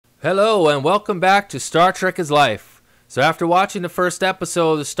Hello and welcome back to Star Trek is Life. So after watching the first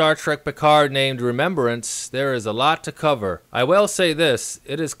episode of Star Trek Picard named Remembrance, there is a lot to cover. I will say this,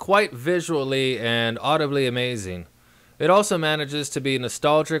 it is quite visually and audibly amazing. It also manages to be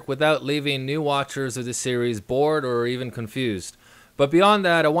nostalgic without leaving new watchers of the series bored or even confused. But beyond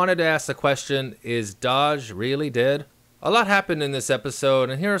that, I wanted to ask the question, is Dahj really dead? A lot happened in this episode,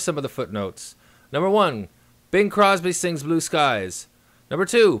 and here are some of the footnotes. Number 1, Bing Crosby sings Blue Skies. Number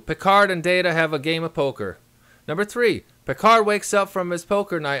 2, Picard and Data have a game of poker. Number 3, Picard wakes up from his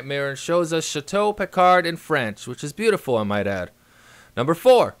poker nightmare and shows us Chateau Picard in French, which is beautiful, I might add. Number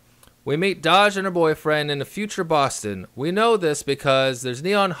 4, we meet Dahj and her boyfriend in the future Boston. We know this because there's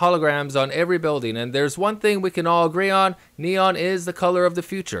neon holograms on every building, and there's one thing we can all agree on, neon is the color of the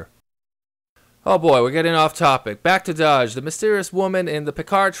future. Oh boy, we're getting off topic. Back to Dahj, the mysterious woman in the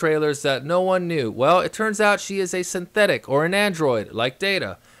Picard trailers that no one knew. Well, it turns out she is a synthetic or an android, like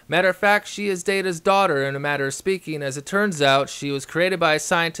Data. Matter of fact, she is Data's daughter in a matter of speaking. As it turns out, she was created by a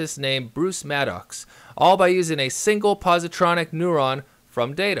scientist named Bruce Maddox, all by using a single positronic neuron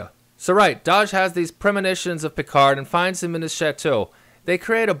from Data. So right, Dahj has these premonitions of Picard and finds him in his chateau. They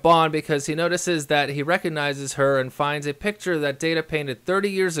create a bond because he notices that he recognizes her and finds a picture that Data painted 30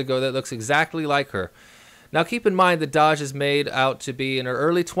 years ago that looks exactly like her. Now keep in mind that Dahj is made out to be in her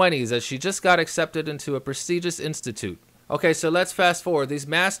early 20s as she just got accepted into a prestigious institute. Okay, so let's fast forward. These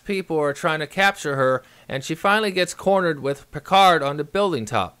masked people are trying to capture her, and she finally gets cornered with Picard on the building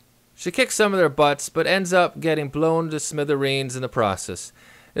top. She kicks some of their butts, but ends up getting blown to smithereens in the process.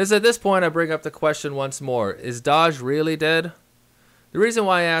 It is at this point I bring up the question once more. Is Dahj really dead? The reason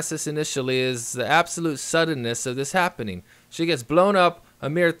why I asked this initially is the absolute suddenness of this happening. She gets blown up a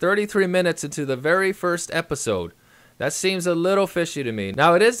mere 33 minutes into the very first episode. That seems a little fishy to me.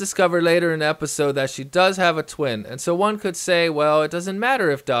 Now it is discovered later in the episode that she does have a twin, and so one could say, well, it doesn't matter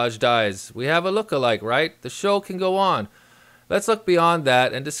if Dahj dies. We have a look-alike, right? The show can go on. Let's look beyond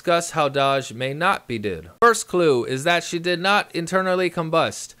that and discuss how Dahj may not be dead. First clue is that she did not internally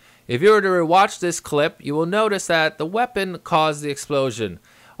combust. If you were to rewatch this clip, you will notice that the weapon caused the explosion.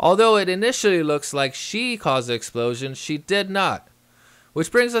 Although it initially looks like she caused the explosion, she did not.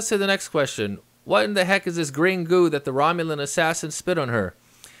 Which brings us to the next question. What in the heck is this green goo that the Romulan assassin spit on her?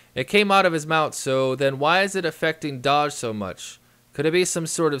 It came out of his mouth, so then why is it affecting Dahj so much? Could it be some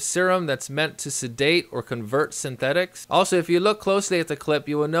sort of serum that's meant to sedate or convert synthetics? Also, if you look closely at the clip,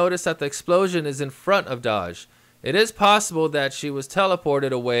 you will notice that the explosion is in front of Dahj. It is possible that she was teleported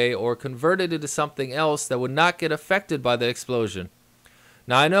away or converted into something else that would not get affected by the explosion.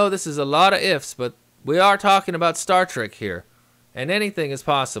 Now I know this is a lot of ifs, but we are talking about Star Trek here, and anything is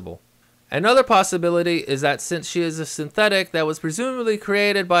possible. Another possibility is that since she is a synthetic that was presumably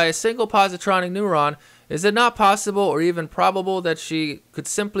created by a single positronic neuron, is it not possible or even probable that she could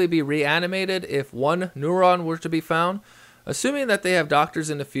simply be reanimated if one neuron were to be found? Assuming that they have doctors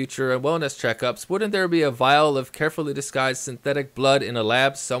in the future and wellness checkups, wouldn't there be a vial of carefully disguised synthetic blood in a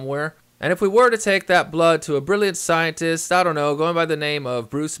lab somewhere? And if we were to take that blood to a brilliant scientist, I don't know, going by the name of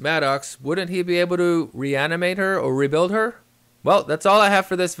Bruce Maddox, wouldn't he be able to reanimate her or rebuild her? Well, that's all I have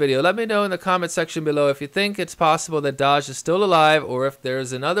for this video. Let me know in the comment section below if you think it's possible that Dahj is still alive or if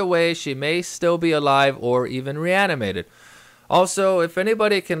there's another way she may still be alive or even reanimated. Also, if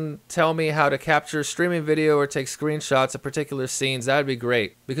anybody can tell me how to capture streaming video or take screenshots of particular scenes, that would be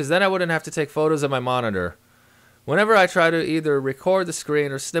great, because then I wouldn't have to take photos of my monitor. Whenever I try to either record the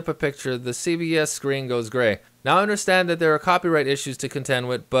screen or snip a picture, the CBS screen goes gray. Now I understand that there are copyright issues to contend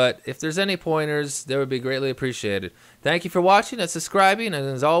with, but if there's any pointers, they would be greatly appreciated. Thank you for watching and subscribing, and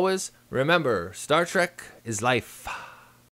as always, remember, Star Trek is life.